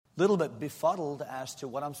little bit befuddled as to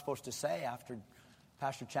what I'm supposed to say after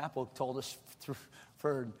Pastor Chappell told us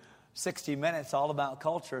for 60 minutes all about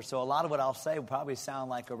culture. So a lot of what I'll say will probably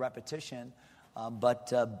sound like a repetition,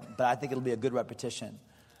 but I think it'll be a good repetition.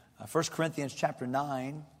 1 Corinthians chapter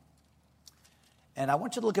 9, and I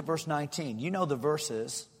want you to look at verse 19. You know the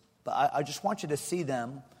verses, but I just want you to see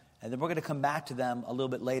them, and then we're going to come back to them a little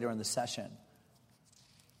bit later in the session.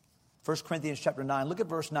 1 Corinthians chapter 9, look at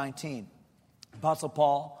verse 19. Apostle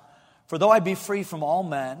Paul, for though I be free from all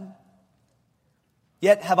men,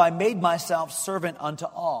 yet have I made myself servant unto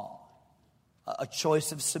all. A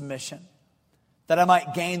choice of submission, that I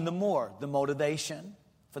might gain the more, the motivation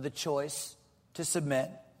for the choice to submit.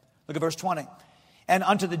 Look at verse 20. And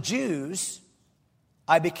unto the Jews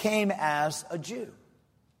I became as a Jew.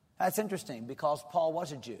 That's interesting because Paul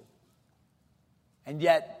was a Jew. And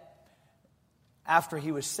yet, after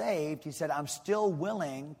he was saved, he said, I'm still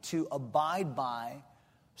willing to abide by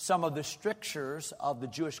some of the strictures of the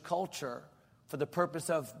Jewish culture for the purpose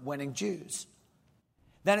of winning Jews.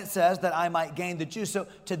 Then it says that I might gain the Jews. So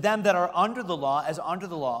to them that are under the law, as under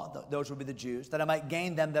the law, those would be the Jews, that I might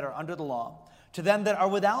gain them that are under the law. To them that are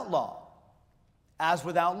without law, as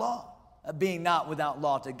without law, being not without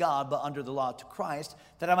law to God, but under the law to Christ,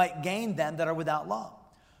 that I might gain them that are without law.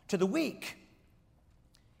 To the weak.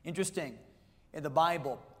 Interesting, in the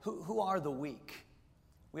Bible, who are the weak?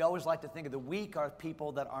 We always like to think of the weak are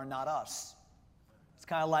people that are not us. It's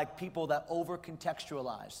kind of like people that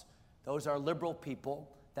over-contextualize. Those are liberal people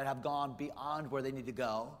that have gone beyond where they need to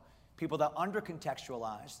go. People that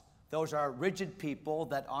under-contextualize. Those are rigid people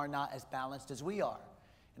that are not as balanced as we are.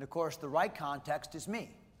 And of course, the right context is me.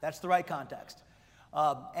 That's the right context.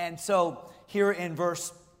 And so here in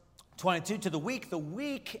verse 22, to the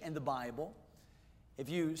weak in the Bible, if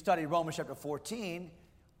you study Romans chapter 14,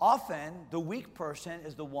 often the weak person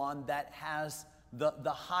is the one that has the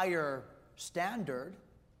higher standard,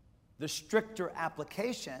 the stricter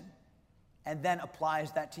application, and then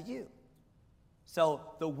applies that to you. So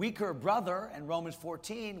the weaker brother in Romans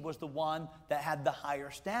 14 was the one that had the higher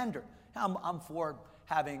standard. Now, I'm for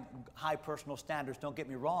having high personal standards, don't get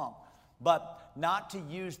me wrong, but not to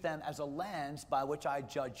use them as a lens by which I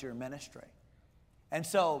judge your ministry. And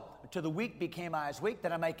so to the weak became I as weak,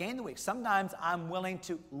 that I might gain the weak. Sometimes I'm willing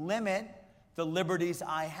to limit the liberties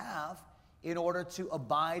I have in order to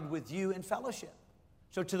abide with you in fellowship.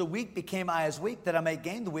 So to the weak became I as weak, that I may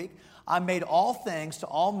gain the weak. I made all things to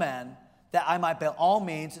all men, that I might by all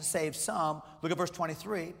means save some. Look at verse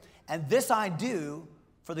 23. And this I do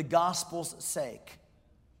for the gospel's sake,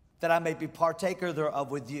 that I may be partaker thereof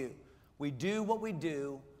with you. We do what we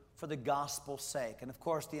do for the gospel's sake. And of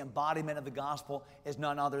course, the embodiment of the gospel is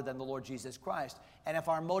none other than the Lord Jesus Christ. And if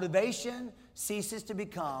our motivation ceases to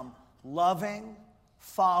become loving,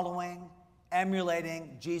 following,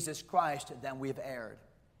 emulating Jesus Christ, then we have erred.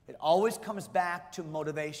 It always comes back to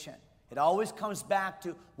motivation. It always comes back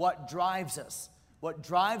to what drives us. What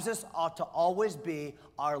drives us ought to always be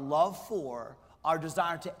our love for, our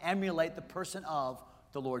desire to emulate the person of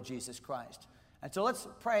the Lord Jesus Christ. And so let's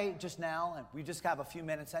pray just now, and we just have a few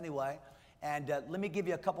minutes anyway, and let me give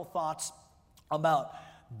you a couple thoughts about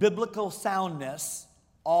biblical soundness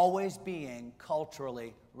always being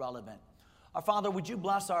culturally relevant. Our Father, would you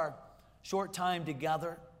bless our short time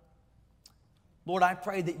together? Lord, I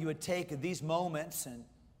pray that you would take these moments and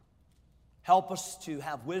help us to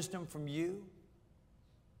have wisdom from you.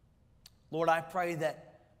 Lord, I pray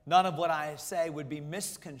that none of what I say would be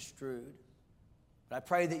misconstrued, but I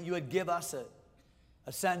pray that you would give us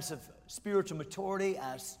a sense of spiritual maturity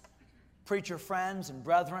as preacher friends and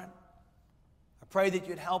brethren. I pray that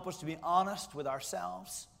you'd help us to be honest with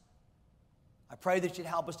ourselves. I pray that you'd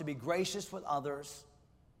help us to be gracious with others.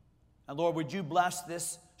 And Lord, would you bless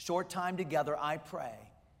this short time together, I pray.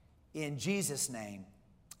 In Jesus' name,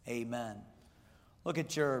 amen. Look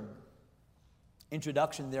at your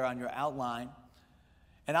introduction there on your outline.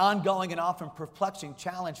 An ongoing and often perplexing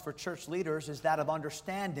challenge for church leaders is that of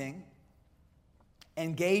understanding,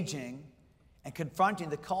 engaging, and confronting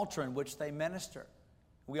the culture in which they minister.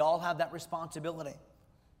 We all have that responsibility.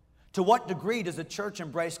 To what degree does the church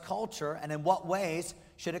embrace culture, and in what ways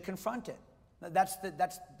should it confront it?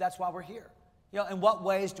 That's why we're here. In what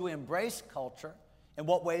ways do we embrace culture? In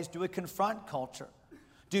what ways do we confront culture?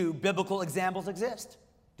 Do biblical examples exist?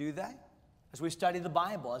 Do they? As we study the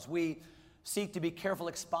Bible, as we seek to be careful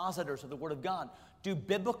expositors of the Word of God, do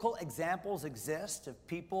biblical examples exist of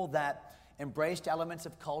people that embraced elements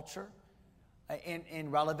of culture in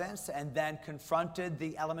relevance and then confronted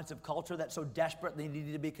the elements of culture that so desperately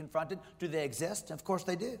needed to be confronted? Do they exist? Of course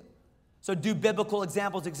they do. So do biblical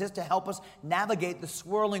examples exist to help us navigate the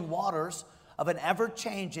swirling waters of an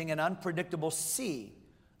ever-changing and unpredictable sea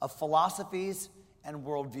of philosophies and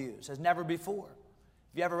worldviews as never before.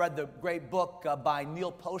 If you ever read the great book by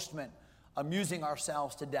Neil Postman, Amusing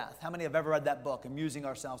Ourselves to Death? How many have ever read that book, Amusing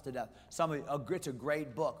Ourselves to Death? It's a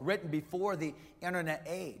great book, written before the internet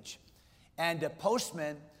age. And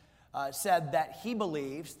Postman said that he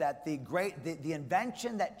believes that the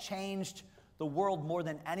invention that changed the world more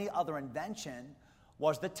than any other invention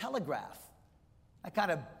was the telegraph. I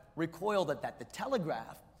kind of recoiled at that, the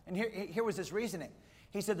telegraph. And here was his reasoning.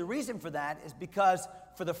 He said the reason for that is because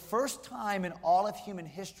for the first time in all of human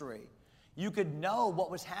history, you could know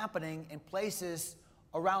what was happening in places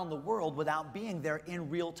around the world without being there in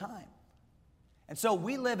real time. And so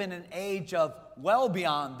we live in an age of well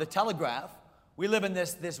beyond the telegraph. We live in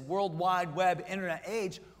this World Wide Web internet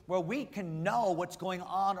age where we can know what's going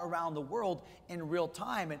on around the world in real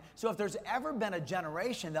time. And so if there's ever been a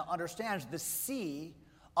generation that understands the sea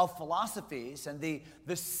of philosophies and the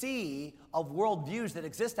sea of worldviews that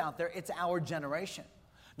exist out there, it's our generation.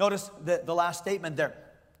 Notice the last statement there,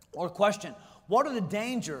 or question. What are the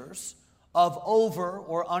dangers of over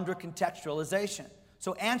or under contextualization?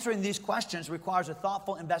 So answering these questions requires a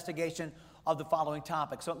thoughtful investigation of the following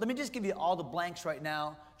topics. So let me just give you all the blanks right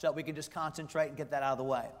now so that we can just concentrate and get that out of the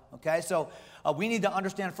way. Okay, so we need to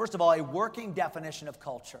understand, first of all, a working definition of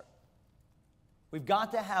culture. We've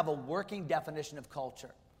got to have a working definition of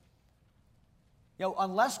culture. You know,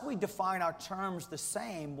 unless we define our terms the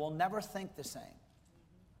same, we'll never think the same.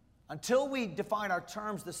 Until we define our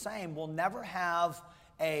terms the same, we'll never have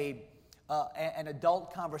an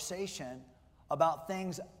adult conversation about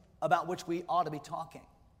things about which we ought to be talking.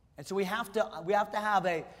 And so we have to have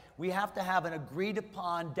an agreed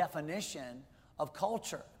upon definition of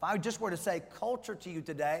culture. If I just were to say culture to you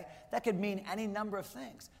today, that could mean any number of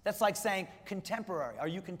things. That's like saying contemporary. Are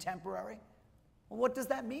you contemporary? Well, what does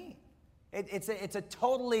that mean? It's a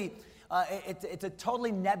totally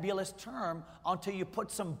nebulous term until you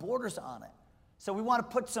put some borders on it. So we want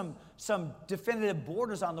to put some definitive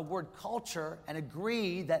borders on the word culture and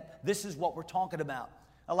agree that this is what we're talking about.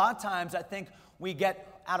 A lot of times I think we get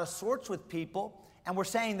out of sorts with people and we're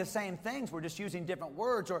saying the same things. We're just using different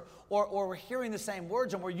words or we're hearing the same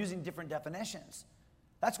words and we're using different definitions.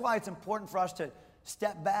 That's why it's important for us to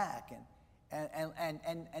step back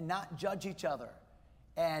and not judge each other.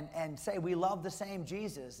 And say we love the same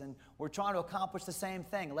Jesus and we're trying to accomplish the same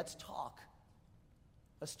thing. Let's talk.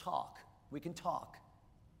 Let's talk. We can talk.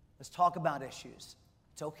 Let's talk about issues.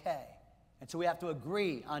 It's okay. And so we have to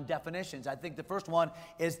agree on definitions. I think the first one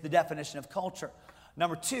is the definition of culture.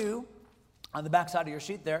 Number two, on the back side of your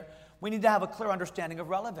sheet there, we need to have a clear understanding of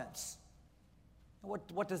relevance.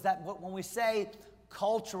 What does that, when we say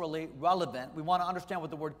culturally relevant, we want to understand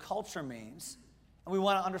what the word culture means, and we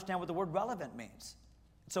want to understand what the word relevant means.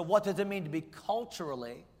 So what does it mean to be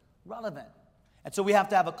culturally relevant? And so we have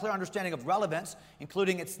to have a clear understanding of relevance,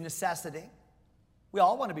 including its necessity. We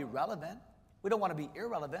all want to be relevant. We don't want to be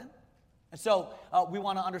irrelevant. And so we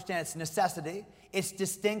want to understand its necessity, its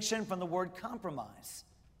distinction from the word compromise.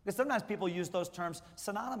 Because sometimes people use those terms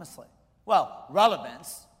synonymously. Well,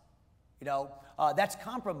 relevance, that's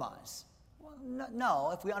compromise. Well,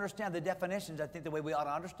 no, if we understand the definitions, I think the way we ought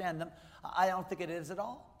to understand them, I don't think it is at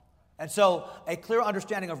all. And so a clear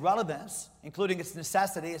understanding of relevance, including its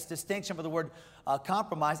necessity, its distinction from the word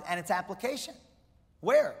compromise, and its application.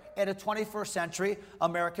 Where? In a 21st century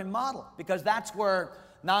American model. Because that's where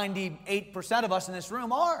 98% of us in this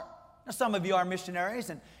room are. Now, some of you are missionaries,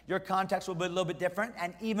 and your context will be a little bit different.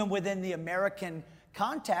 And even within the American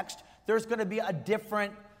context, there's going to be a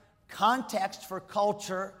different context for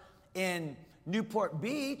culture in Newport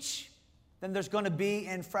Beach than there's going to be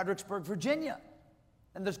in Fredericksburg, Virginia.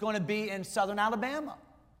 Then there's going to be in southern Alabama.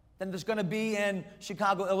 Then there's going to be in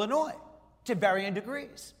Chicago, Illinois, to varying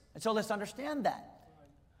degrees. And so let's understand that.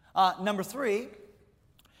 Number three,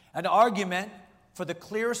 an argument for the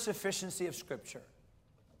clear sufficiency of Scripture.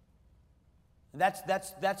 And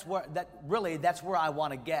that's where I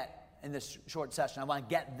want to get in this short session. I want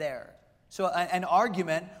to get there. So an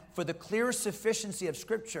argument for the clear sufficiency of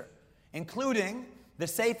Scripture, including the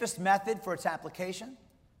safest method for its application,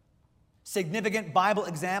 significant Bible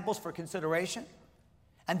examples for consideration,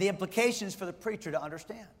 and the implications for the preacher to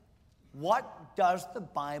understand. What does the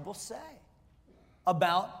Bible say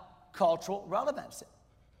about cultural relevance?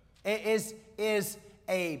 Is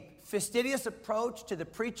a fastidious approach to the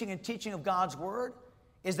preaching and teaching of God's Word,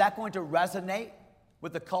 is that going to resonate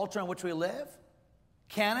with the culture in which we live?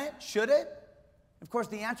 Can it? Should it? Of course,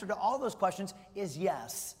 the answer to all those questions is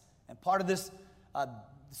yes. And part of this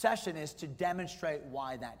session is to demonstrate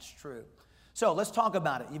why that's true. So let's talk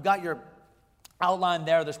about it. You've got your outline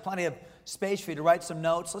there. There's plenty of space for you to write some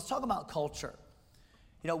notes. Let's talk about culture.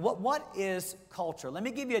 You know, what is culture? Let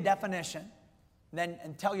me give you a definition,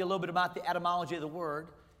 and tell you a little bit about the etymology of the word,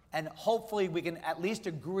 and hopefully we can at least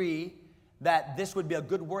agree that this would be a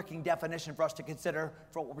good working definition for us to consider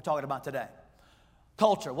for what we're talking about today.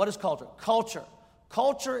 Culture. What is culture?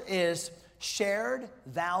 Culture is shared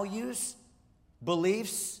values,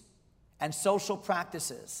 beliefs, and social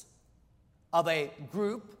practices of a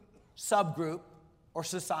group, subgroup, or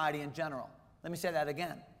society in general. Let me say that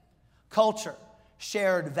again. Culture,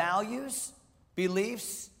 shared values,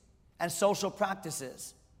 beliefs, and social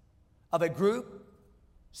practices of a group,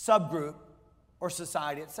 subgroup, or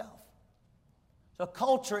society itself. So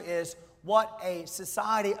culture is what a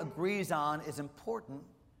society agrees on is important,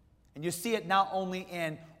 and you see it not only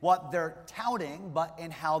in what they're touting, but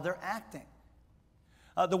in how they're acting.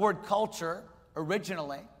 The word culture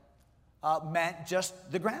originally meant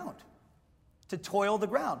just the ground, to toil the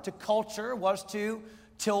ground. To culture was to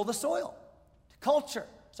till the soil. To culture.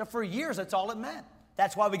 So for years, that's all it meant.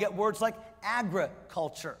 That's why we get words like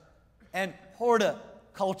agriculture and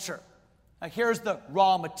horticulture. Now here's the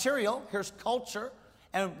raw material, here's culture,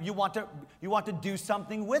 and you want to do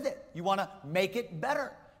something with it. You want to make it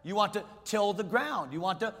better. You want to till the ground. You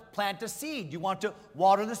want to plant a seed. You want to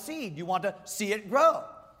water the seed. You want to see it grow.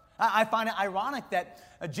 I find it ironic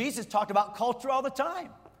that Jesus talked about culture all the time.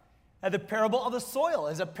 The parable of the soil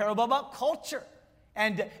is a parable about culture.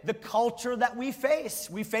 And the culture that we face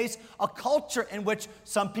a culture in which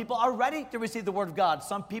some people are ready to receive the word of God.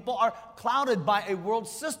 Some people are clouded by a world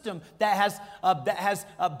system that has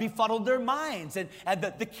befuddled their minds. And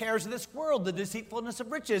the cares of this world, the deceitfulness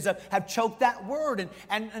of riches have choked that word.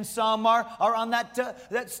 And some are on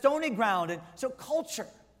that stony ground. And so culture.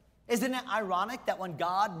 Isn't it ironic that when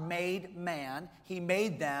God made man, he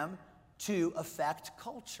made them to affect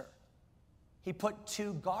culture? He put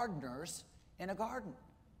two gardeners in a garden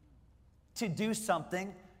to do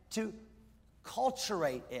something to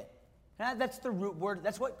culturate it. And that's the root word.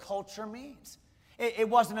 That's what culture means. It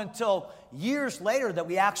wasn't until years later that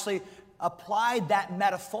we actually applied that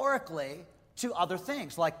metaphorically to other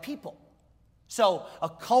things like people. So a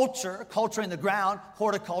culture in the ground,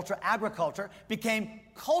 horticulture, agriculture, became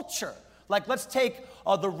culture. Like let's take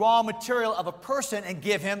the raw material of a person and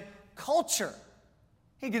give him culture.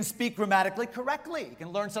 He can speak grammatically correctly. He can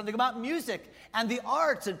learn something about music and the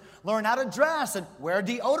arts and learn how to dress and wear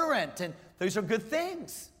deodorant. And these are good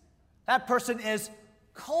things. That person is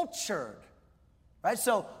cultured, right?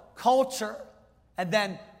 So culture, and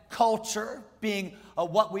then culture being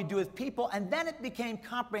what we do with people. And then it became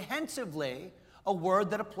comprehensively a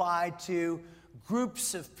word that applied to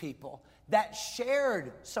groups of people that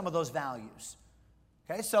shared some of those values.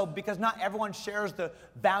 Okay, so because not everyone shares the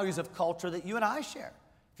values of culture that you and I share.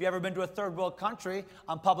 If you've ever been to a third world country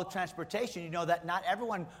on public transportation, you know that not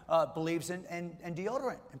everyone believes in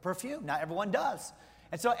deodorant and perfume. Not everyone does.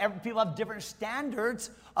 And so people have different standards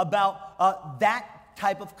about that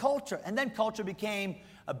type of culture. And then culture became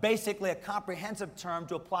basically a comprehensive term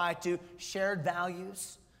to apply to shared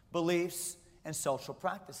values, beliefs, and social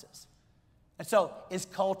practices. And so, is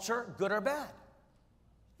culture good or bad?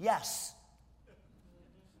 Yes.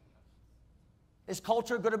 Is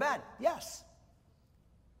culture good or bad? Yes.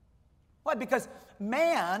 Why? Because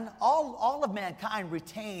man, all of mankind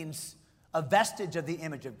retains a vestige of the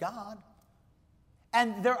image of God.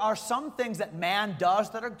 And there are some things that man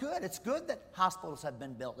does that are good. It's good that hospitals have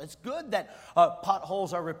been built. It's good that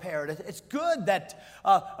potholes are repaired. It's good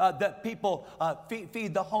that people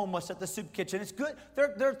feed the homeless at the soup kitchen. It's good.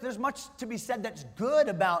 There's much to be said that's good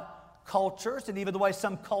about cultures and even the way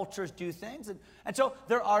some cultures do things. And so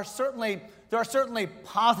there are certainly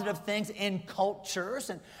positive things in cultures,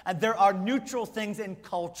 and there are neutral things in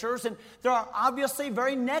cultures, and there are obviously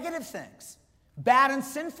very negative things, bad and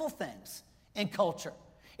sinful things in culture.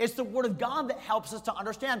 It's the Word of God that helps us to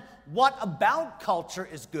understand what about culture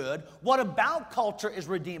is good, what about culture is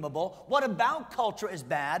redeemable, what about culture is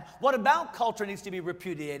bad, what about culture needs to be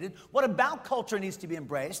repudiated, what about culture needs to be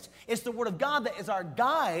embraced. It's the Word of God that is our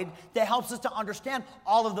guide that helps us to understand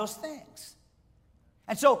all of those things.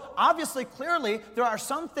 And so, obviously, clearly, there are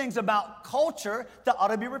some things about culture that ought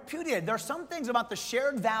to be repudiated. There are some things about the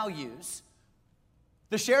shared values,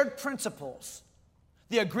 the shared principles,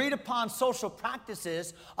 the agreed upon social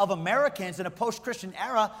practices of Americans in a post-Christian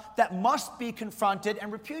era that must be confronted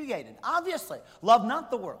and repudiated. Obviously, love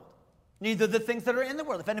not the world, neither the things that are in the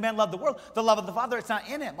world. If any man love the world, the love of the Father, it's not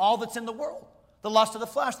in him. All that's in the world, the lust of the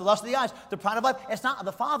flesh, the lust of the eyes, the pride of life, it's not of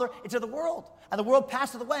the Father, it's of the world. And the world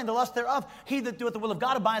passeth away, and the lust thereof, he that doeth the will of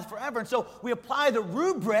God abideth forever. And so we apply the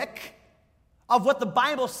rubric of what the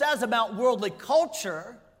Bible says about worldly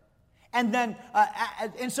culture, and then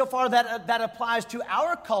insofar that applies to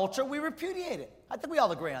our culture, we repudiate it. I think we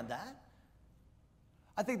all agree on that.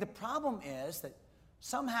 I think the problem is that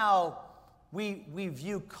somehow we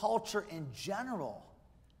view culture in general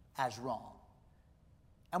as wrong.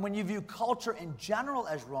 And when you view culture in general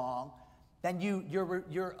as wrong, then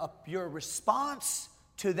your response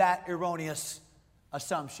to that erroneous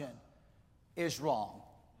assumption is wrong.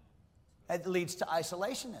 It leads to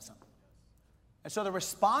isolationism. And so the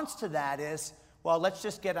response to that is, well, let's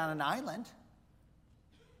just get on an island.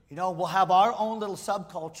 We'll have our own little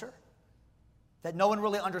subculture that no one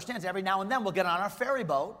really understands. Every now and then we'll get on our ferry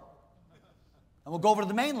boat and we'll go over to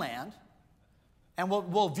the mainland and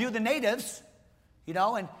we'll view the natives,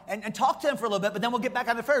 and talk to them for a little bit, but then we'll get back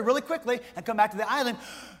on the ferry really quickly and come back to the island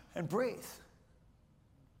and breathe.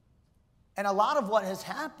 And a lot of what has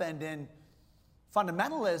happened in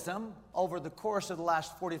fundamentalism over the course of the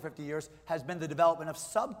last 40, 50 years has been the development of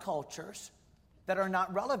subcultures that are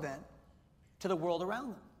not relevant to the world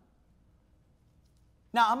around them.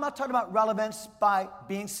 Now, I'm not talking about relevance by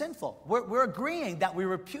being sinful. We're agreeing that we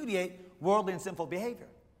repudiate worldly and sinful behavior.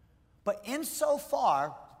 But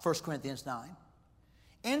insofar, 1 Corinthians 9,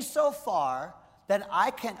 insofar that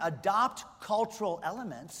I can adopt cultural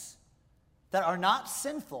elements that are not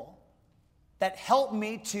sinful, that help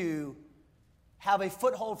me to have a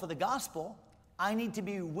foothold for the gospel, I need to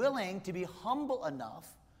be willing to be humble enough,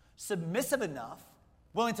 submissive enough,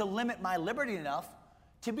 willing to limit my liberty enough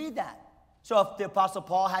to be that. So if the Apostle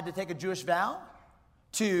Paul had to take a Jewish vow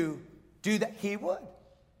to do that, he would.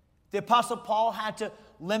 The Apostle Paul had to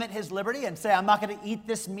limit his liberty and say, I'm not going to eat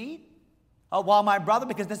this meat while my brother,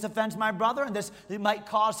 because this offends my brother, and this might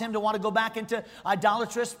cause him to want to go back into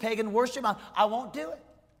idolatrous pagan worship. I won't do it.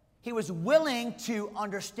 He was willing to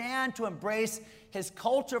understand, to embrace his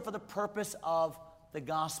culture for the purpose of the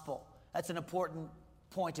gospel. That's an important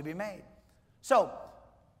point to be made. So,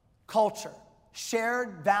 culture,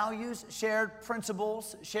 shared values, shared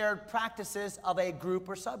principles, shared practices of a group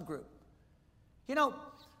or subgroup.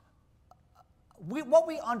 What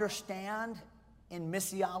we understand in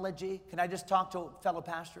missiology, can I just talk to fellow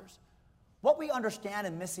pastors? What we understand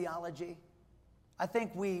in missiology, I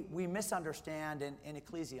think we misunderstand in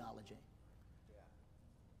ecclesiology.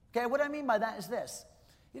 Okay, what I mean by that is this.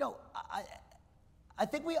 I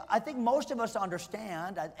think most of us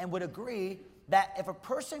understand and would agree that if a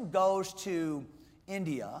person goes to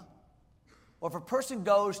India, or if a person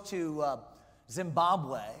goes to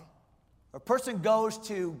Zimbabwe, or a person goes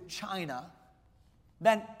to China,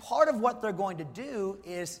 then part of what they're going to do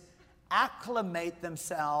is acclimate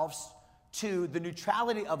themselves to the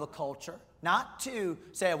neutrality of a culture, not to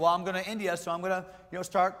say, well, I'm going to India, so I'm going to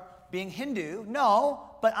start being Hindu. No,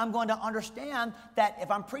 but I'm going to understand that if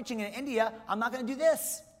I'm preaching in India, I'm not going to do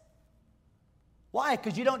this. Why?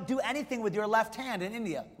 Because you don't do anything with your left hand in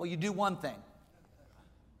India. Well, you do one thing.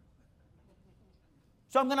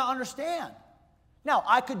 So I'm going to understand. Now,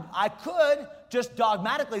 I could just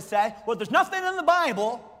dogmatically say, well, there's nothing in the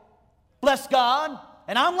Bible, bless God,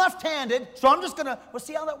 and I'm left-handed, so I'm just going to, well,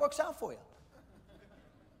 see how that works out for you.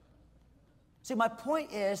 See, my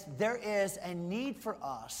point is, there is a need for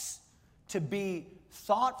us to be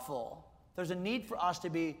thoughtful. There's a need for us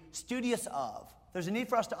to be studious of. There's a need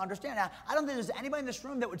for us to understand. Now, I don't think there's anybody in this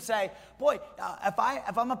room that would say, boy,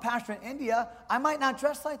 if I'm a pastor in India, I might not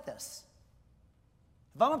dress like this.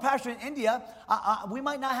 If I'm a pastor in India, we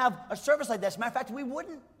might not have a service like this. As a matter of fact, we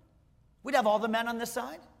wouldn't. We'd have all the men on this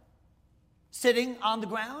side sitting on the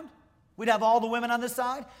ground. We'd have all the women on this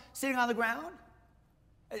side sitting on the ground.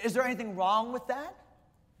 Is there anything wrong with that?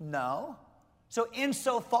 No. So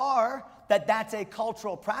insofar that that's a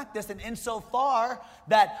cultural practice, and insofar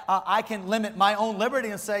that I can limit my own liberty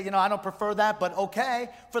and say, I don't prefer that, but okay,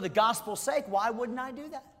 for the gospel's sake, why wouldn't I do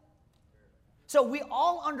that? So we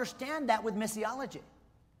all understand that with missiology.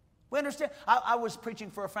 We understand. I was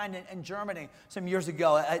preaching for a friend in Germany some years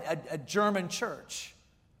ago, a German church.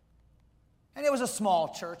 And it was a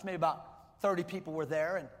small church, maybe about 30 people were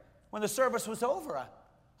there. And when the service was over,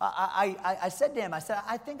 I said to him, I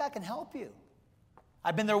think I can help you.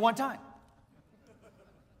 I've been there one time.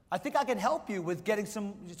 I think I can help you with getting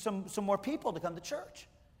some more people to come to church.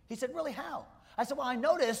 He said, really, how? I said, well, I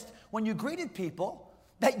noticed when you greeted people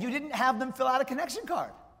that you didn't have them fill out a connection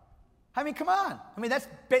card. I mean, come on. I mean, that's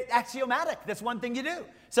axiomatic. That's one thing you do.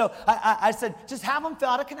 So I said, just have them fill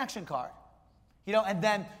out a connection card. And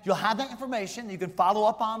then you'll have that information. You can follow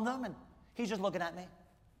up on them. And he's just looking at me.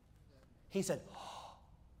 He said, oh,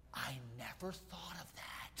 I never thought of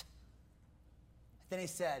that. Then he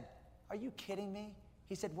said, are you kidding me?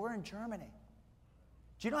 He said, we're in Germany.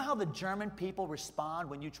 Do you know how the German people respond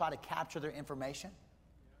when you try to capture their information?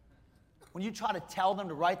 When you try to tell them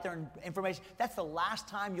to write their information, that's the last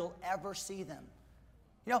time you'll ever see them.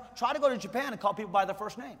 You know, try to go to Japan and call people by their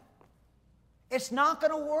first name. It's not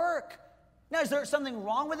going to work. Now, is there something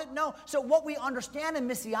wrong with it? No. So what we understand in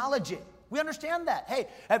missiology, we understand that. Hey,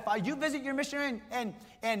 if you visit your missionary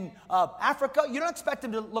in Africa, you don't expect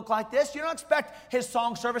him to look like this. You don't expect his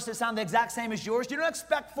song service to sound the exact same as yours. You don't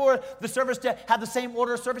expect for the service to have the same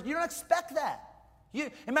order of service. You don't expect that. As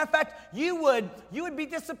a matter of fact, you would be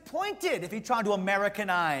disappointed if he tried to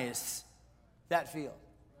Americanize that field.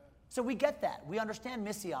 So we get that. We understand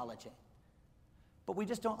missiology. But we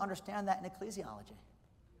just don't understand that in ecclesiology.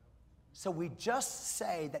 So we just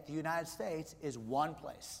say that the United States is one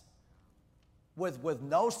place with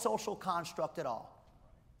no social construct at all.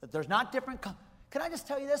 That there's not different... Can I just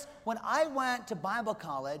tell you this? When I went to Bible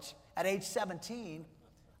college at age 17...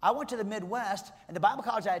 I went to the Midwest, and the Bible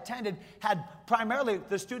college I attended had primarily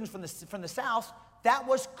the students from the South. That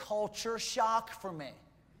was culture shock for me.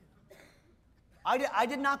 I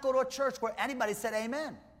did not go to a church where anybody said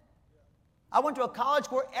amen. I went to a college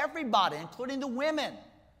where everybody, including the women,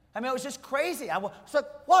 I mean, it was just crazy. I was like,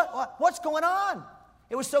 what's going on?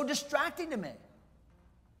 It was so distracting to me.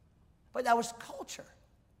 But that was culture.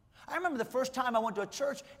 I remember the first time I went to a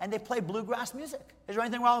church, and they played bluegrass music. Is there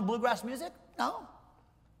anything wrong with bluegrass music? No.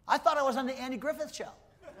 I thought I was on the Andy Griffith Show.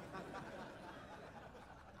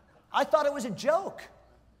 I thought it was a joke.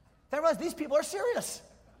 Then I realized these people are serious.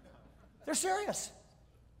 They're serious.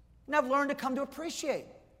 And I've learned to come to appreciate,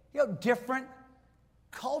 different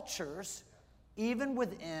cultures, even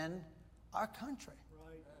within our country.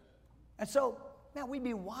 Right. And so, man, we'd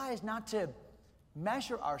be wise not to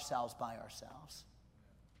measure ourselves by ourselves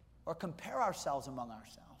or compare ourselves among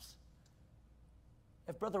ourselves.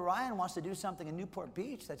 If Brother Ryan wants to do something in Newport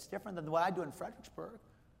Beach that's different than what I do in Fredericksburg,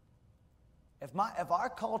 if our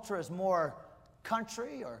culture is more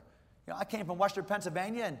country, or I came from Western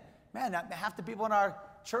Pennsylvania, and man, half the people in our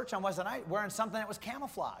church on Wednesday night wearing something that was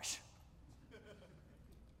camouflage.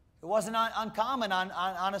 It wasn't uncommon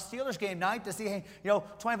on a Steelers game night to see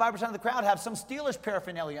 25% of the crowd have some Steelers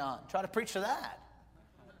paraphernalia on. Try to preach to that.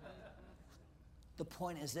 The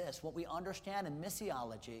point is this: what we understand in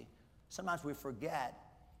missiology, sometimes we forget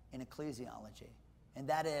in ecclesiology, and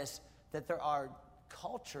that is that there are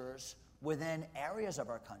cultures within areas of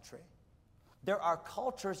our country. There are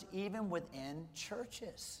cultures even within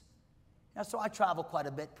churches. So I travel quite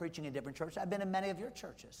a bit preaching in different churches. I've been in many of your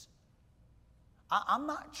churches. I'm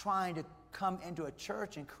not trying to come into a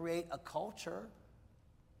church and create a culture.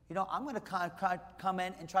 I'm going to come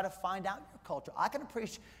in and try to find out your culture. I can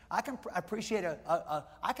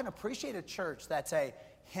appreciate a church that's a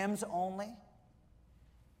hymns only,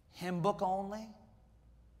 hymn book only,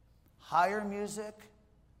 higher music,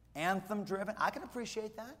 anthem driven. I can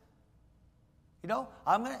appreciate that.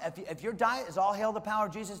 If your diet is all hail the power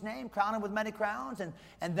of Jesus' name, crown him with many crowns, and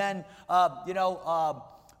then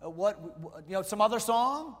some other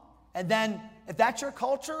song, and then if that's your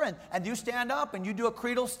culture, and you stand up and you do a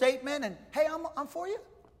creedal statement, and hey, I'm for you.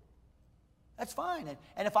 That's fine.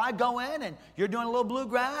 And if I go in and you're doing a little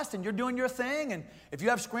bluegrass and you're doing your thing, and if you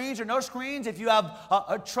have screens or no screens, if you have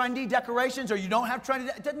trendy decorations or you don't have trendy,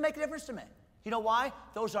 it doesn't make a difference to me. You know why?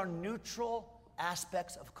 Those are neutral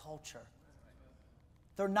aspects of culture.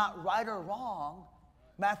 They're not right or wrong.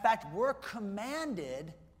 Matter of fact, we're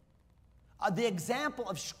commanded. The example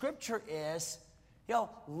of Scripture is,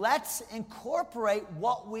 let's incorporate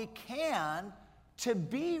what we can to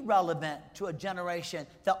be relevant to a generation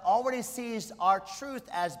that already sees our truth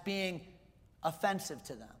as being offensive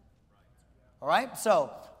to them. All right?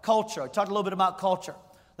 So, culture. I talked a little bit about culture.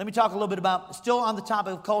 Let me talk a little bit about, still on the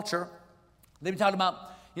topic of culture, let me talk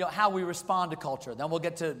about how we respond to culture. Then we'll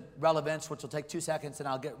get to relevance, which will take 2 seconds, and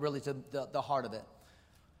I'll get really to the heart of it.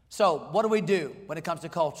 So, what do we do when it comes to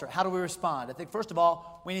culture? How do we respond? I think, first of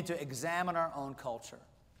all, we need to examine our own culture.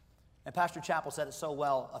 And Pastor Chappell said it so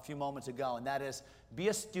well a few moments ago, and that is, be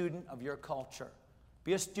a student of your culture.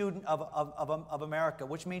 Be a student of America,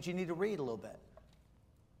 which means you need to read a little bit.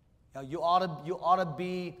 You ought to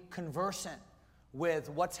be conversant with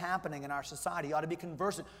what's happening in our society. You ought to be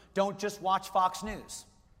conversant. Don't just watch Fox News,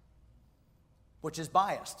 which is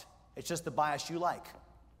biased. It's just the bias you like.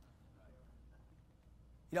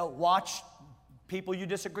 Watch people you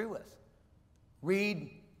disagree with. Read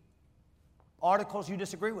articles you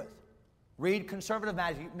disagree with. Read conservative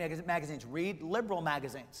magazines. Read liberal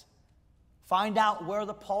magazines. Find out where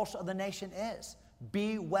the pulse of the nation is.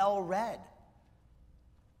 Be well read.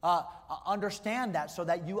 Understand that so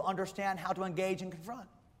that you understand how to engage and confront.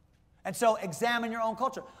 And so examine your own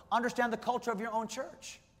culture. Understand the culture of your own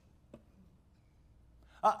church.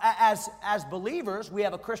 As believers, we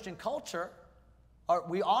have a Christian culture, or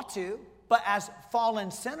we ought to, but as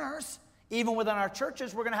fallen sinners, even within our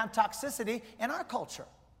churches, we're going to have toxicity in our culture.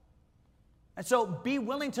 And so be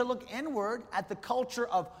willing to look inward at the culture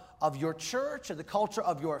of your church, or the culture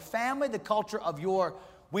of your family, the culture of your,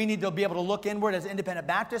 we need to be able to look inward as independent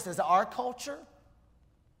Baptists, as our culture.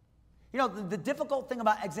 You know, the difficult thing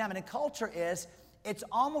about examining culture is it's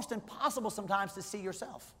almost impossible sometimes to see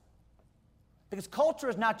yourself. Because culture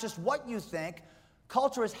is not just what you think,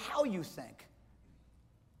 culture is how you think.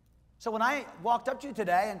 So when I walked up to you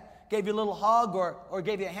today and gave you a little hug or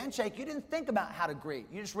gave you a handshake, you didn't think about how to greet.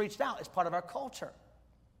 You just reached out. It's part of our culture.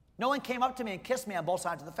 No one came up to me and kissed me on both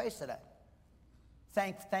sides of the face today.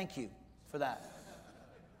 Thank you for that.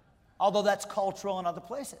 Although that's cultural in other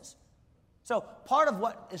places. So part of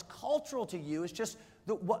what is cultural to you is just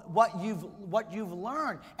what you've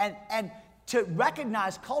learned. And to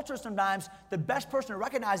recognize culture sometimes, the best person to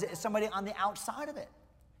recognize it is somebody on the outside of it.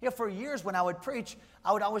 You know, for years when I would preach,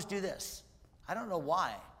 I would always do this. I don't know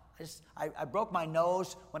why. I broke my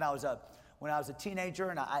nose when I was a teenager,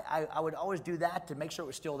 and I would always do that to make sure it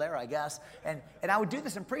was still there, I guess. And I would do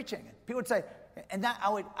this in preaching. And people would say, and that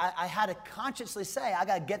I had to consciously say, I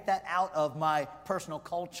got to get that out of my personal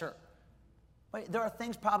culture. There are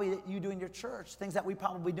things probably that you do in your church, things that we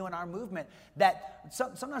probably do in our movement, that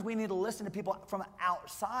sometimes we need to listen to people from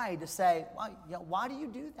outside to say, well, you know, why do you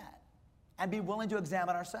do that? And be willing to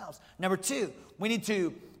examine ourselves. Number two, we need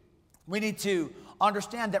to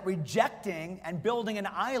understand that rejecting and building an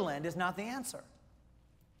island is not the answer.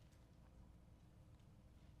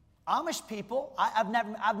 Amish people,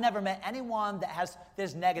 I've never met anyone that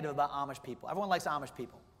is negative about Amish people. Everyone likes Amish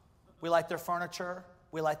people. We like their furniture.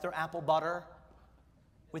 We like their apple butter.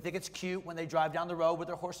 We think it's cute when they drive down the road with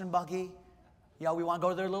their horse and buggy. You know, we want to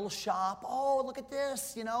go to their little shop. Oh, look at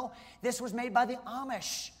this, you know. This was made by the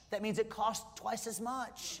Amish. That means it costs twice as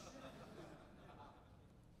much.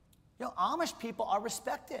 You know, Amish people are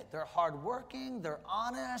respected. They're hardworking. They're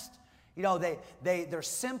honest. You know, they're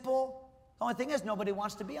simple. The only thing is nobody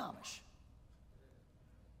wants to be Amish.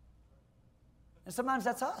 And sometimes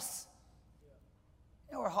that's us.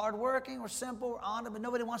 You know, we're hardworking, we're simple, we're honest, but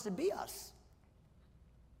nobody wants to be us.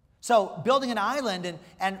 So building an island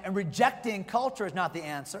and rejecting culture is not the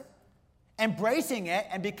answer. Embracing it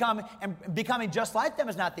and becoming just like them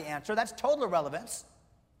is not the answer. That's total irrelevance.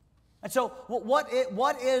 And so what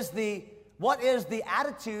is the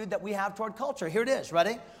attitude that we have toward culture? Here it is.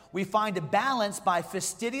 Ready? We find a balance by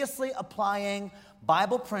fastidiously applying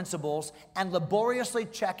Bible principles and laboriously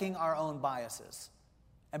checking our own biases.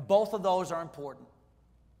 And both of those are important.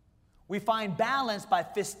 We find balance by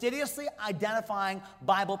fastidiously identifying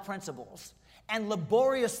Bible principles and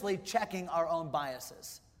laboriously checking our own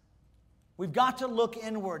biases. We've got to look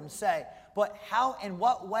inward and say, but in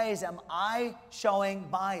what ways am I showing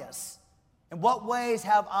bias? In what ways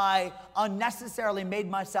have I unnecessarily made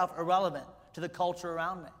myself irrelevant to the culture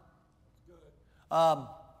around me?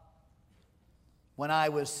 When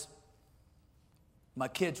my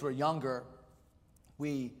kids were younger,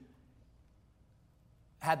 we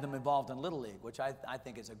had them involved in Little League, which I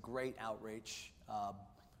think is a great outreach.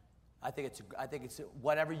 I think it's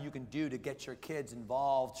whatever you can do to get your kids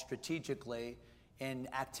involved strategically in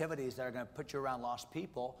activities that are going to put you around lost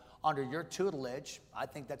people under your tutelage. I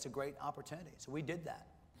think that's a great opportunity. So we did that.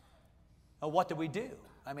 Well, what did we do?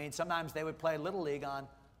 I mean, sometimes they would play Little League on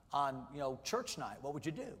church night. What would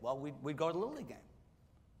you do? Well, we'd go to the Little League game.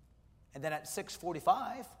 And then at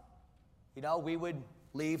 6:45, we would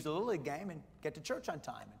leave the Little League game and get to church on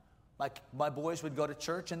time. And like my boys would go to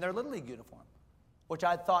church in their Little League uniform, which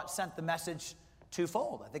I thought sent the message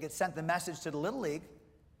twofold. I think it sent the message to the Little League,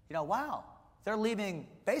 wow, they're leaving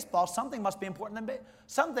baseball. Something must be important than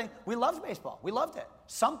something. We loved baseball. We loved it.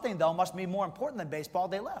 Something, though, must be more important than baseball.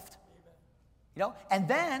 They left. And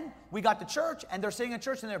then we got to church, and they're sitting in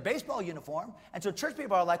church in their baseball uniform. And so church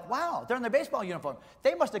people are like, wow, they're in their baseball uniform.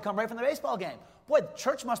 They must have come right from the baseball game. Boy,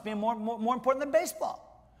 church must be more important than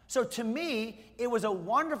baseball. So to me, it was a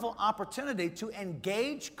wonderful opportunity to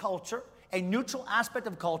engage culture, a neutral aspect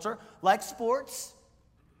of culture, like sports,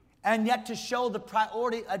 and yet to show the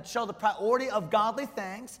priority of godly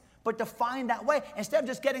things, but to find that way. Instead of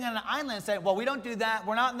just getting on an island and saying, well, we don't do that,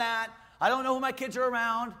 we're not in that, I don't know who my kids are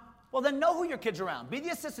around. Well, then know who your kids are around. Be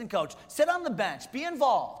the assistant coach. Sit on the bench. Be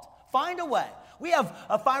involved. Find a way. We have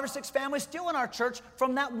 5 or 6 families still in our church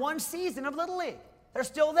from that one season of Little League. They're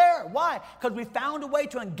still there. Why? Because we found a way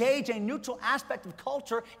to engage a neutral aspect of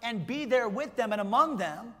culture and be there with them and among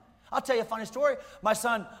them. I'll tell you a funny story. My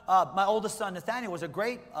son, my oldest son, Nathaniel, was a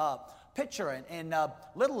great pitcher in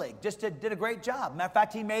Little League. Just did a great job. Matter of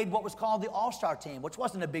fact, he made what was called the All-Star team, which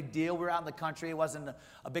wasn't a big deal. We were out in the country. It wasn't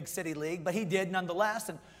a big city league, but he did nonetheless.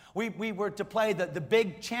 And we were to play the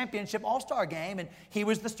big championship All-Star game, and he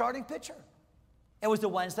was the starting pitcher. It was a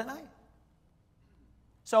Wednesday night.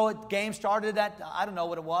 So the game started at, I don't know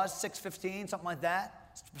what it was, 6:15, something like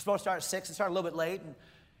that. It was supposed to start at 6. It started a little bit late, and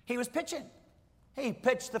he was pitching. He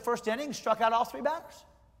pitched the first inning, struck out all 3 batters.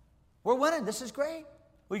 We're winning. This is great.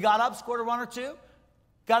 We got up, scored a run or 2.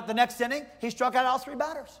 Got the next inning, he struck out all 3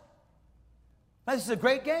 batters. Now, this is a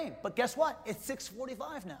great game, but guess what? It's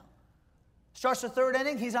 6:45 now. Starts the 3rd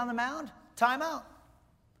inning, he's on the mound, timeout.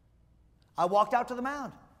 I walked out to the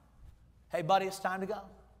mound. Hey, buddy, it's time to go.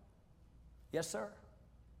 Yes, sir.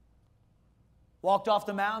 Walked off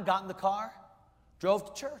the mound, got in the car, drove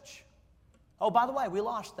to church. Oh, by the way, we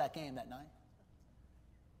lost that game that night.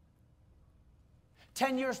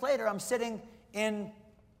 10 years later, I'm sitting in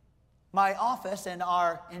my office, and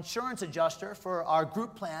our insurance adjuster for our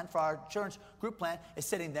group plan, for our insurance group plan, is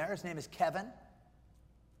sitting there. His name is Kevin.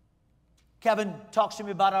 Kevin talks to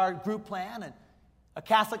me about our group plan, and a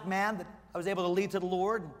Catholic man that I was able to lead to the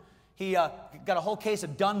Lord. He got a whole case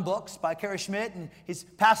of Dunn books by Carrie Schmidt, and he's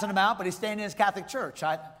passing them out, but he's staying in his Catholic church.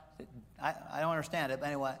 I don't understand it, but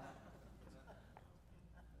anyway.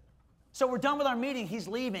 So we're done with our meeting. He's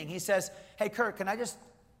leaving. He says, hey, Kurt, can I just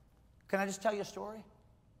tell you a story?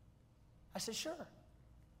 I said, sure.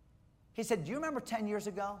 He said, do you remember 10 years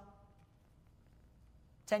ago?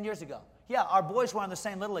 10 years ago. Yeah, our boys were on the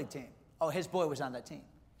same Little League team. Oh, his boy was on that team.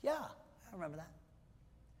 Yeah, I remember that.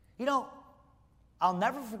 You know, I'll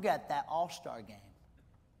never forget that All-Star game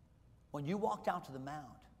when you walked out to the mound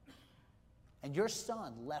and your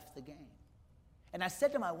son left the game. And I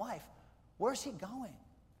said to my wife, where's he going?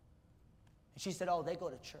 And she said, oh, they go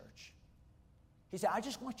to church. He said, I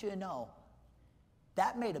just want you to know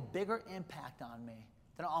that made a bigger impact on me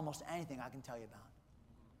than almost anything I can tell you about.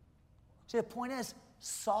 See, the point is,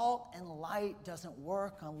 salt and light doesn't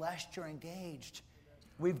work unless you're engaged.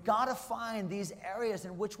 We've got to find these areas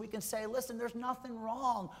in which we can say, listen, there's nothing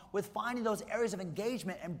wrong with finding those areas of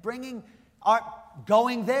engagement and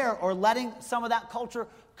going there or letting some of that culture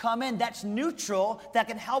come in. That's neutral, that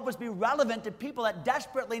can help us be relevant to people that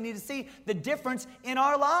desperately need to see the difference in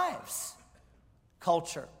our lives.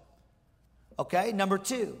 Culture. Okay, number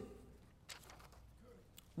 2,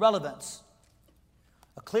 relevance.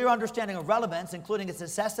 A clear understanding of relevance, including its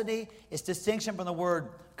necessity, its distinction from the word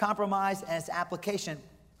compromise, and its application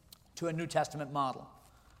to a New Testament model.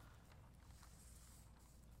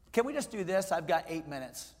 Can we just do this? I've got 8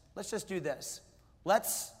 minutes. Let's just do this.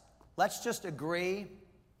 Let's just agree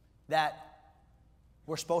that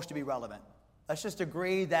we're supposed to be relevant. Let's just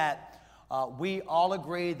agree that we all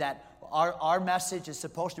agree that our message is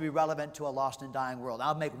supposed to be relevant to a lost and dying world.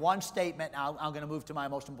 I'll make one statement, and I'm going to move to my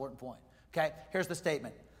most important point. Okay? Here's the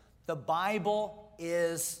statement. The Bible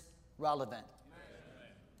is relevant.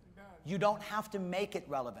 You don't have to make it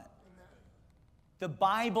relevant. The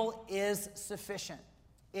Bible is sufficient.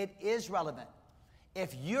 It is relevant.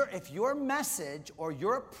 If your message or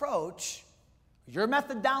your approach, your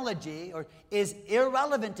methodology is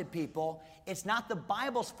irrelevant to people, it's not the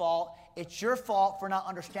Bible's fault. It's your fault for not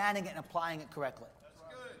understanding it and applying it correctly. That's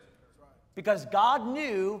good. Because God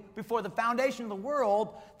knew before the foundation of the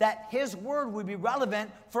world that His word would be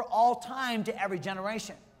relevant for all time to every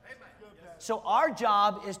generation. So our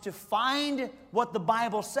job is to find what the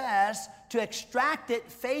Bible says, to extract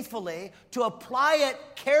it faithfully, to apply it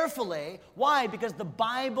carefully. Why? Because the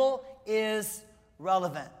Bible is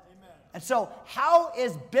relevant. Amen. And so how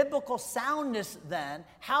is biblical soundness then,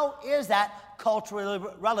 how is that culturally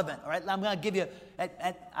relevant? All right, I'm going to give you,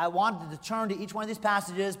 I wanted to turn to each one of these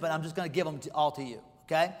passages, but I'm just going to give them all to you,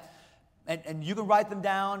 okay? And you can write them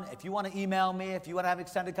down. If you want to email me, if you want to have an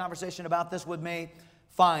extended conversation about this with me,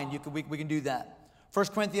 fine, we can do that. 1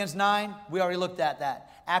 Corinthians 9, we already looked at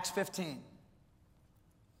that. Acts 15.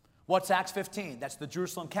 What's Acts 15? That's the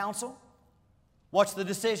Jerusalem Council. What's the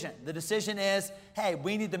decision? The decision is, hey,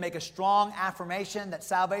 we need to make a strong affirmation that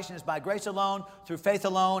salvation is by grace alone, through faith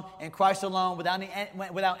alone, in Christ alone,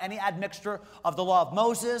 without any admixture of the law of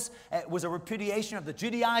Moses. It was a repudiation of the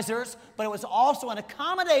Judaizers, but it was also an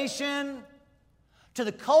accommodation to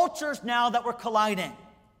the cultures now that were colliding.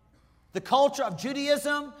 The culture of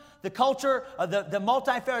Judaism, the culture of the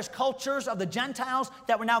multifarious cultures of the Gentiles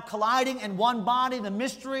that were now colliding in one body, the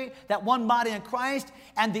mystery, that one body in Christ.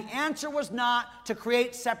 And the answer was not to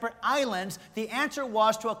create separate islands. The answer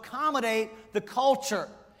was to accommodate the culture.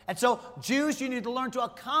 And so, Jews, you need to learn to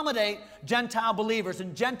accommodate Gentile believers.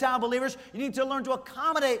 And Gentile believers, you need to learn to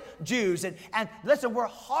accommodate Jews. And listen, we're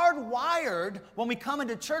hardwired when we come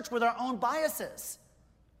into church with our own biases.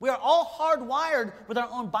 We are all hardwired with our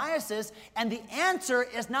own biases, and the answer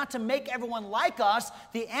is not to make everyone like us.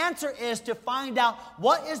 The answer is to find out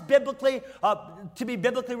what is biblically, to be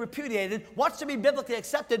biblically repudiated, what's to be biblically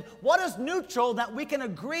accepted, what is neutral that we can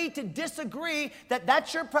agree to disagree, that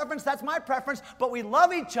that's your preference, that's my preference, but we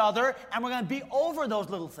love each other, and we're going to be over those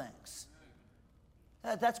little things.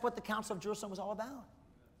 That's what the Council of Jerusalem was all about.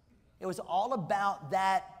 It was all about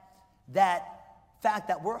that fact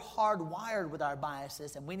that we're hardwired with our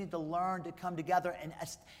biases, and we need to learn to come together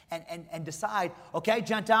and decide, okay,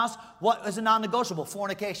 Gentiles, what is a non-negotiable?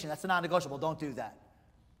 Fornication, that's a non-negotiable. Don't do that.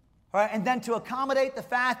 All right, and then to accommodate the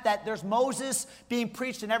fact that there's Moses being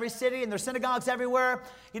preached in every city and there's synagogues everywhere,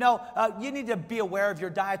 you need to be aware of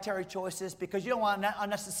your dietary choices because you don't want to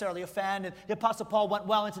unnecessarily offend. And the Apostle Paul went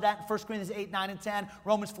well into that in 1 Corinthians 8, 9, and 10,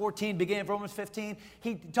 Romans 14, beginning of Romans 15.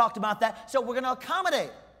 He talked about that. So we're going to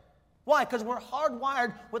accommodate. Why? Because we're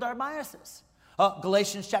hardwired with our biases.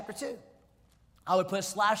 Galatians chapter 2. I would put a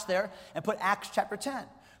slash there and put Acts chapter 10.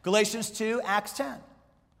 Galatians 2, Acts 10.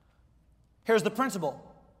 Here's the principle.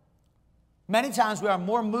 Many times we are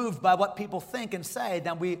more moved by what people think and say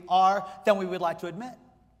than we would like to admit.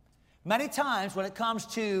 Many times when it comes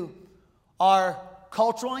to our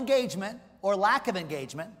cultural engagement or lack of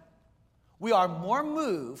engagement, we are more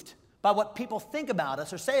moved by what people think about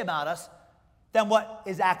us or say about us than what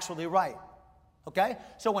is actually right. Okay?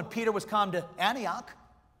 So when Peter was come to Antioch,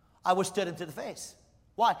 I was stood into the face.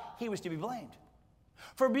 Why? He was to be blamed.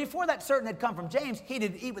 For before that certain had come from James, he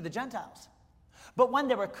did eat with the Gentiles. But when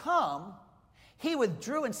they were come, he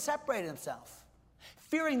withdrew and separated himself,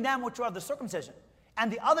 fearing them which were of the circumcision. And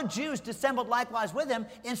the other Jews dissembled likewise with him,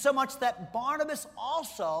 insomuch that Barnabas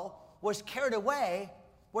also was carried away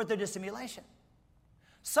with their dissimulation.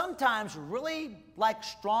 Sometimes really like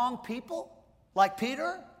strong people, like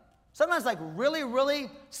Peter, sometimes like really, really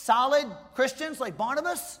solid Christians like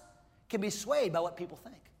Barnabas can be swayed by what people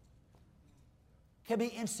think. Can be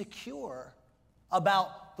insecure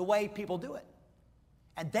about the way people do it.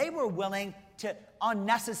 And they were willing to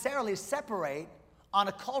unnecessarily separate on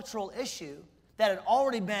a cultural issue that had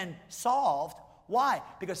already been solved. Why?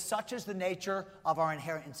 Because such is the nature of our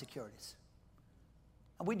inherent insecurities.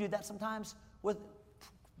 And we do that sometimes with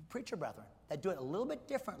preacher brethren that do it a little bit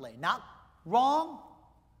differently. Not wrong,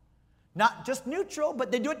 not just neutral,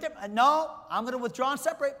 but they do it different. No, I'm going to withdraw and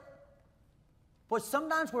separate. But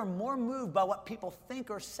sometimes we're more moved by what people think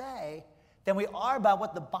or say than we are by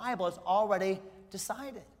what the Bible has already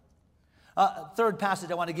decided. Third passage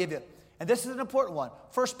I want to give you, and this is an important one,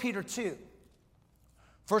 1 Peter 2.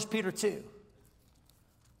 1 Peter 2.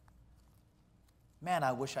 Man,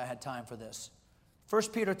 I wish I had time for this. 1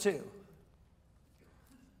 Peter 2.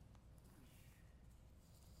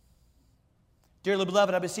 Dearly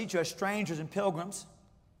beloved, I beseech you as strangers and pilgrims,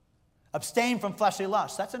 abstain from fleshly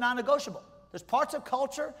lusts. That's a non-negotiable. There's parts of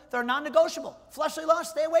culture that are non-negotiable. Fleshly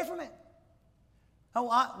lust, stay away from it.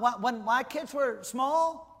 When my kids were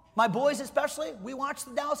small, my boys especially, we watched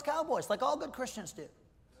the Dallas Cowboys like all good Christians do.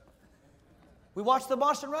 We watched the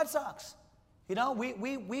Boston Red Sox. They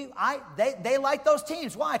liked those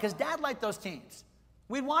teams. Why? Because Dad liked those teams.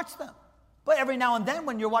 We'd watch them. But every now and then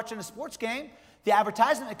when you're watching a sports game, the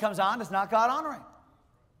advertisement that comes on is not God-honoring.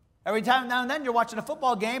 Every time now and then you're watching a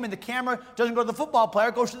football game and the camera doesn't go to the football player,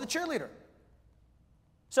 it goes to the cheerleader.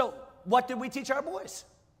 So what did we teach our boys?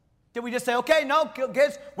 Did we just say, okay, no,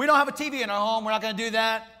 kids, we don't have a TV in our home. We're not going to do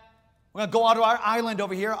that. We're going to go out to our island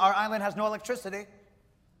over here. Our island has no electricity.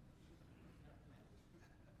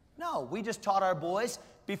 No, we just taught our boys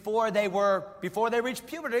before they reached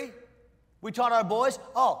puberty. We taught our boys,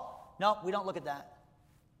 oh, no, we don't look at that.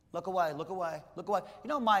 Look away, look away, look away. You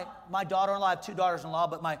know, my daughter-in-law, I have two daughters-in-law,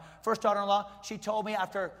 but my first daughter-in-law, she told me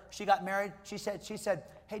after she got married, she said,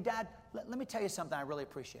 hey, Dad, let me tell you something I really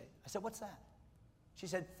appreciate. I said, what's that? She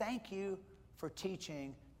said, thank you for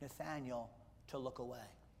teaching Nathaniel to look away.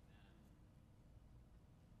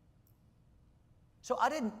 So I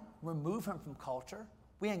didn't remove him from culture.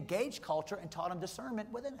 We engaged culture and taught him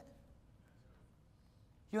discernment within it.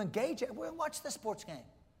 You engage it. We're going to watch the sports game.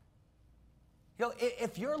 You know,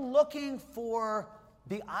 if you're looking for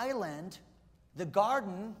the island, the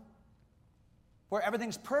garden, where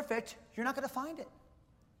everything's perfect, you're not going to find it.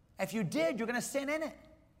 If you did, you're going to sin in it.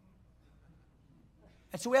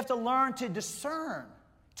 And so we have to learn to discern,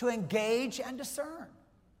 to engage and discern.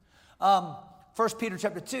 1 Peter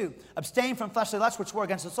chapter 2, abstain from fleshly lusts which war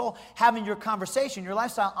against the soul, having your conversation, your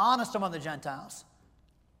lifestyle honest among the Gentiles.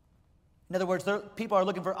 In other words, people are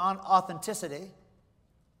looking for authenticity.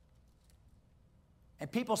 And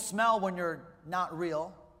people smell when you're not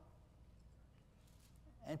real.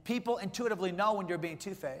 And people intuitively know when you're being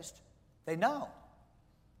two-faced. They know.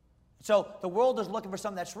 So the world is looking for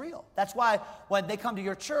something that's real. That's why when they come to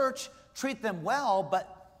your church, treat them well. But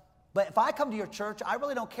if I come to your church, I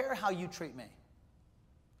really don't care how you treat me.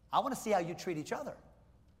 I want to see how you treat each other.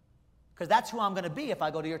 Because that's who I'm going to be if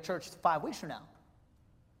I go to your church 5 weeks from now.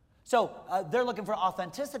 So they're looking for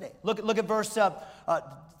authenticity. Look at verse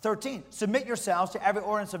 13. Submit yourselves to every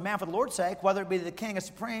ordinance of man for the Lord's sake, whether it be to the king as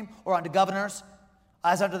supreme or unto governors,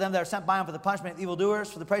 as unto them that are sent by him for the punishment of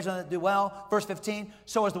evildoers, for the praise of them that do well. Verse 15.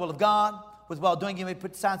 So is the will of God. With well-doing you may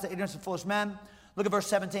put silence to ignorance of foolish men. Look at verse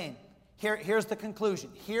 17. Here's the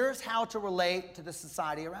conclusion. Here's how to relate to the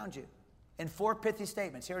society around you. In 4 pithy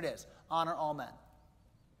statements. Here it is. Honor all men.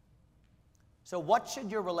 So what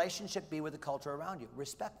should your relationship be with the culture around you?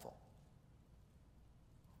 Respectful.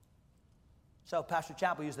 So Pastor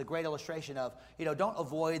Chappell used the great illustration of, don't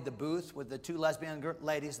avoid the booth with the 2 lesbian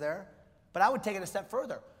ladies there. But I would take it a step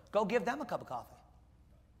further. Go give them a cup of coffee.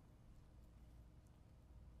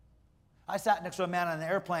 I sat next to a man on an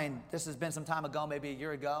airplane. This has been some time ago, maybe a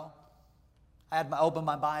year ago. I opened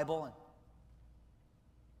my Bible, and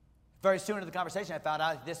very soon into the conversation, I found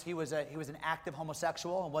out he was an active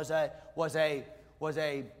homosexual and was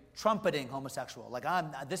a trumpeting homosexual. Like,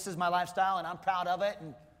 this is my lifestyle, and I'm proud of it.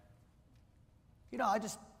 And I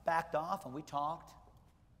just backed off, and we talked.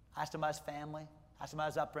 Asked him about his family, asked him about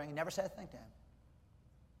his upbringing. Never said a thing to him.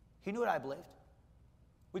 He knew what I believed.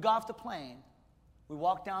 We got off the plane. We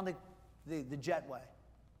walked down the jetway.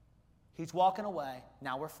 He's walking away.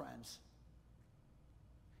 Now we're friends.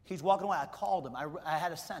 He's walking away. I called him. I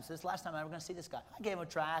had a sense. This is the last time I'm ever going to see this guy. I gave him a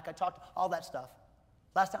track. I talked, all that stuff.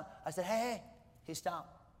 Last time, I said, hey. He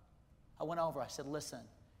stopped. I went over. I said, listen,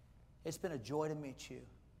 it's been a joy to meet you.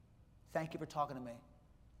 Thank you for talking to me.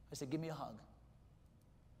 I said, give me a hug.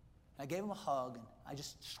 And I gave him a hug, and I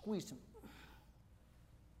just squeezed him.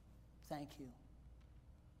 Thank you.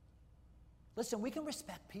 Listen, we can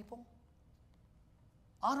respect people.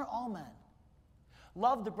 Honor all men.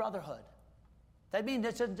 Love the brotherhood. That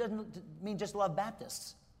doesn't mean just love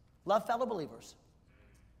Baptists. Love fellow believers.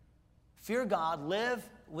 Fear God. Live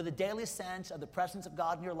with a daily sense of the presence of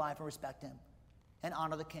God in your life and respect Him. And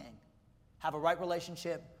honor the King. Have a right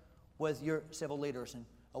relationship with your civil leaders. And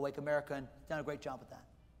Awake America and done a great job with that.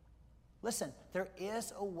 Listen, there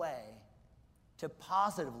is a way to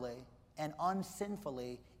positively and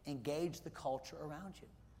unsinfully engage the culture around you.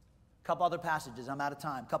 A couple other passages. I'm out of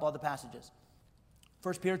time. A couple other passages.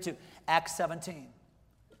 1 Peter 2, Acts 17.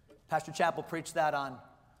 Pastor Chappell preached that on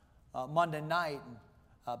Monday night.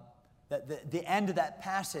 And, the end of that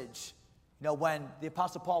passage, when the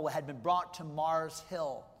Apostle Paul had been brought to Mars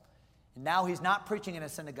Hill. And now he's not preaching in a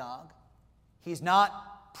synagogue. He's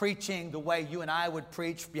not preaching the way you and I would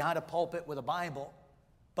preach behind a pulpit with a Bible.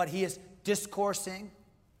 But he is discoursing,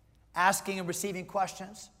 asking and receiving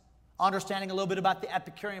questions, understanding a little bit about the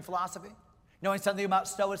Epicurean philosophy, knowing something about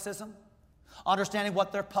Stoicism, understanding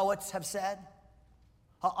what their poets have said,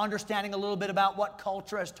 understanding a little bit about what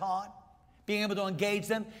culture has taught, being able to engage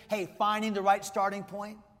them, finding the right starting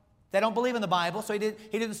point. They don't believe in the Bible, so he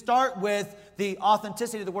didn't start with the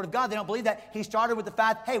authenticity of the Word of God. They don't believe that. He started with the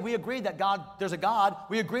fact, we agree that there's a God.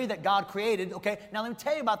 We agree that God created. Okay, now let me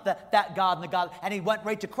tell you about that God and the God. And he went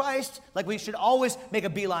right to Christ, like we should always make a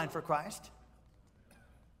beeline for Christ.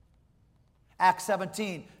 Acts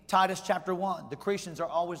 17, Titus chapter 1. The Cretans are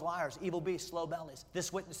always liars, evil beasts, slow bellies.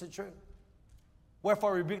 This witness is true.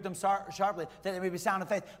 Wherefore rebuke them sharply, that they may be sound in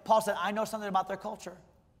faith. Paul said, I know something about their culture.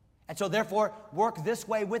 And so therefore, work this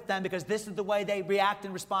way with them because this is the way they react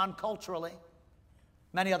and respond culturally.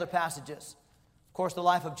 Many other passages. Of course, the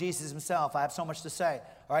life of Jesus himself. I have so much to say.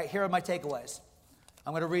 All right, here are my takeaways.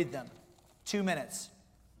 I'm going to read them. 2 minutes.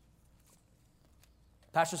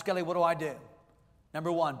 Pastor Skelly, what do I do?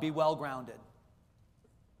 Number 1, be well-grounded.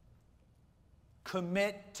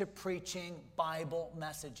 Commit to preaching Bible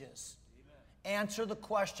messages. Amen. Answer the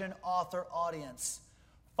question, author, audience.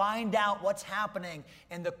 Find out what's happening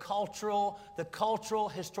in the cultural,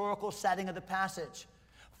 historical setting of the passage.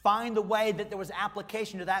 Find the way that there was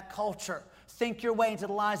application to that culture. Think your way into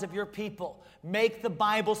the lives of your people. Make the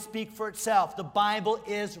Bible speak for itself. The Bible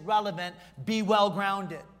is relevant. Be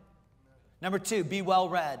well-grounded. Number 2, be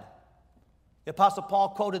well-read. The Apostle Paul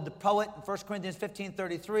quoted the poet in 1 Corinthians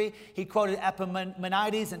 15:33. He quoted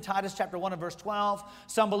Epimenides in Titus chapter 1 and verse 12.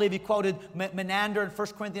 Some believe he quoted Menander in 1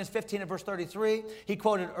 Corinthians 15 and verse 33. He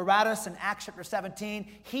quoted Aratus in Acts chapter 17.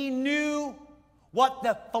 He knew what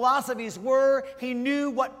the philosophies were. He knew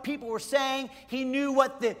what people were saying. He knew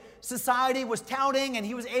what the society was touting, and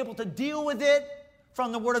he was able to deal with it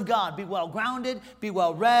from the Word of God. Be well-grounded, be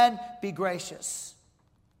well-read, be gracious.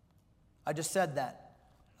 I just said that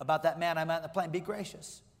about that man I met on the plane. Be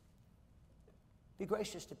gracious. Be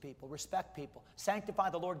gracious to people. Respect people. Sanctify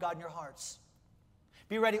the Lord God in your hearts.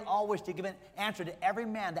 Be ready always to give an answer to every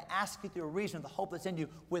man that asks you through a reason of the hope that's in you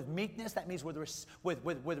with meekness. That means with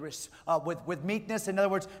meekness. In other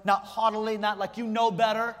words, not haughtily, not like you know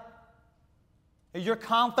better. You're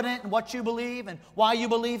confident in what you believe and why you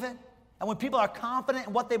believe it. And when people are confident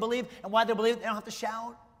in what they believe and why they believe it, they don't have to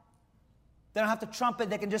shout. They don't have to trumpet.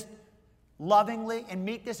 They can just lovingly and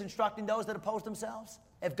meekness instructing those that oppose themselves.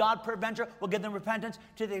 If God peradventure will give them repentance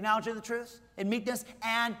to the acknowledgement of the truth, in meekness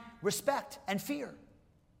and respect and fear.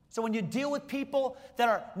 So when you deal with people that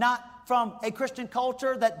are not from a Christian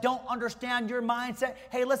culture, that don't understand your mindset,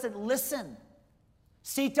 hey, listen.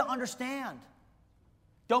 Seek to understand.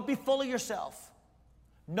 Don't be full of yourself.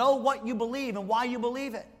 Know what you believe and why you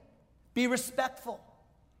believe it. Be respectful.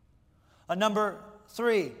 Number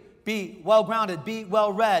 3, be well-grounded, be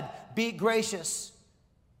well-read, be gracious.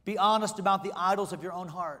 Be honest about the idols of your own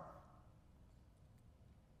heart.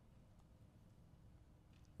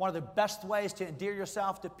 One of the best ways to endear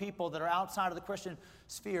yourself to people that are outside of the Christian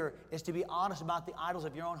sphere is to be honest about the idols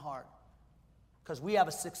of your own heart. Because we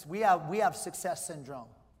have success syndrome.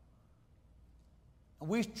 And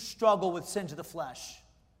we struggle with sins of the flesh.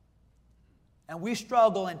 And we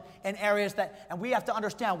struggle in areas and we have to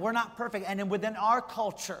understand we're not perfect. And within our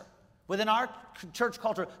culture, within our church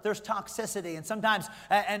culture, there's toxicity and sometimes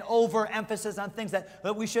an overemphasis on things that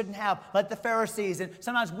we shouldn't have, like the Pharisees. And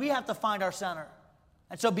sometimes we have to find our center.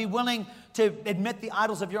 And so be willing to admit the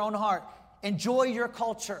idols of your own heart. Enjoy your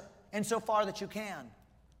culture insofar that you can.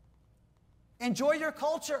 Enjoy your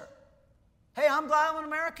culture. Hey, I'm glad I'm an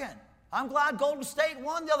American. I'm glad Golden State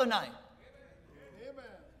won the other night. Amen.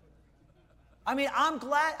 I mean, I'm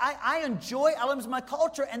glad, I enjoy elements of my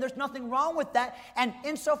culture, and there's nothing wrong with that. And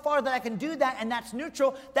insofar that I can do that, and that's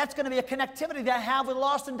neutral, that's going to be a connectivity that I have with a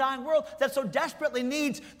lost and dying world that so desperately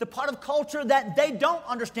needs the part of culture that they don't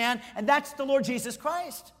understand, and that's the Lord Jesus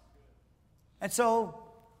Christ. And so,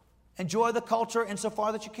 enjoy the culture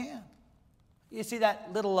insofar that you can. You see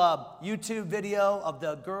that little YouTube video of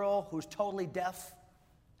the girl who's totally deaf?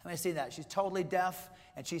 How many see that? She's totally deaf,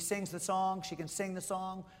 and she sings the song. She can sing the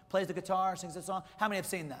song, plays the guitar, sings the song. How many have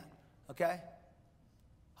seen that? Okay?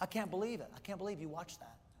 I can't believe it. I can't believe you watched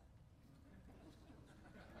that.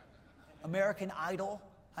 American Idol?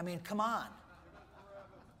 I mean, come on.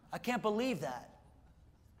 I can't believe that.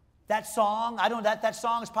 That song, that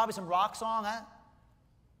song is probably some rock song, huh?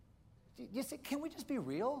 You see, can we just be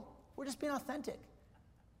real? We're just being authentic.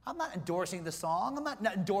 I'm not endorsing the song. I'm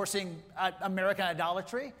not endorsing American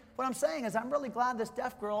idolatry. What I'm saying is I'm really glad this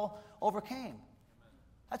deaf girl overcame.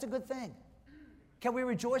 That's a good thing. Can we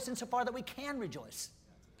rejoice insofar that we can rejoice?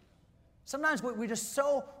 Sometimes we're just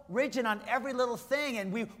so rigid on every little thing,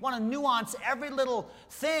 and we want to nuance every little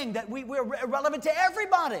thing that we're relevant to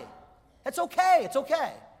everybody. It's okay. It's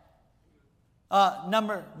okay.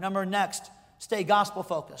 Number next, stay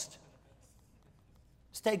gospel-focused.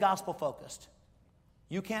 Stay gospel-focused.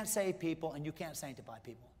 You can't save people, and you can't sanctify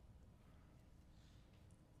people.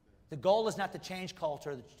 The goal is not to change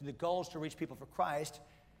culture. The goal is to reach people for Christ.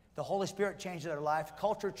 The Holy Spirit changes their life.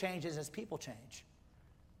 Culture changes as people change.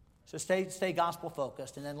 So stay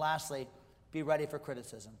gospel-focused. And then lastly, be ready for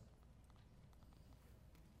criticism.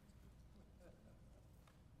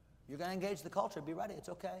 You're going to engage the culture. Be ready. It's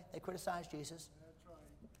okay. They criticize Jesus.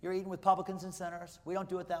 You're eating with publicans and sinners. We don't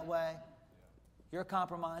do it that way. You're a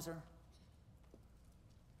compromiser.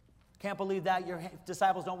 Can't believe that your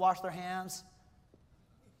disciples don't wash their hands.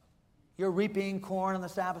 You're reaping corn on the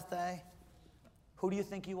Sabbath day. Who do you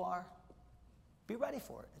think you are? Be ready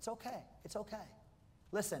for it. It's okay. It's okay.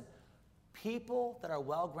 Listen, people that are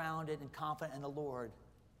well-grounded and confident in the Lord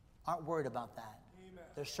aren't worried about that. Amen.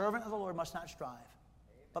 The servant of the Lord must not strive,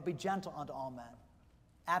 but be gentle unto all men,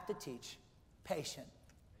 apt to teach, patient,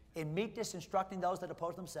 in meekness instructing those that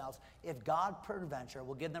oppose themselves, if God peradventure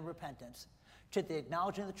will give them repentance to the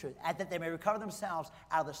acknowledgement of the truth, and that they may recover themselves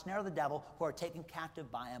out of the snare of the devil, who are taken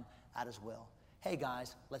captive by him at his will. Hey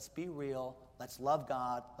guys, let's be real, let's love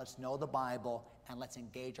God, let's know the Bible, and let's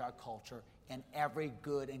engage our culture in every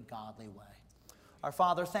good and godly way. Our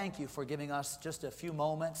Father, thank you for giving us just a few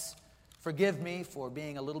moments. Forgive me for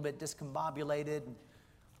being a little bit discombobulated.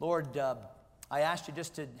 Lord, I asked you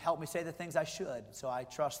just to help me say the things I should, so I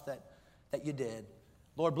trust that you did.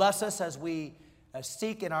 Lord, bless us as we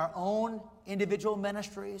seek in our own individual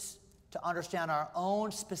ministries to understand our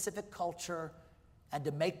own specific culture and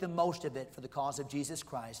to make the most of it for the cause of Jesus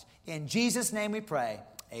Christ. In Jesus' name we pray,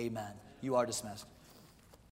 amen. You are dismissed.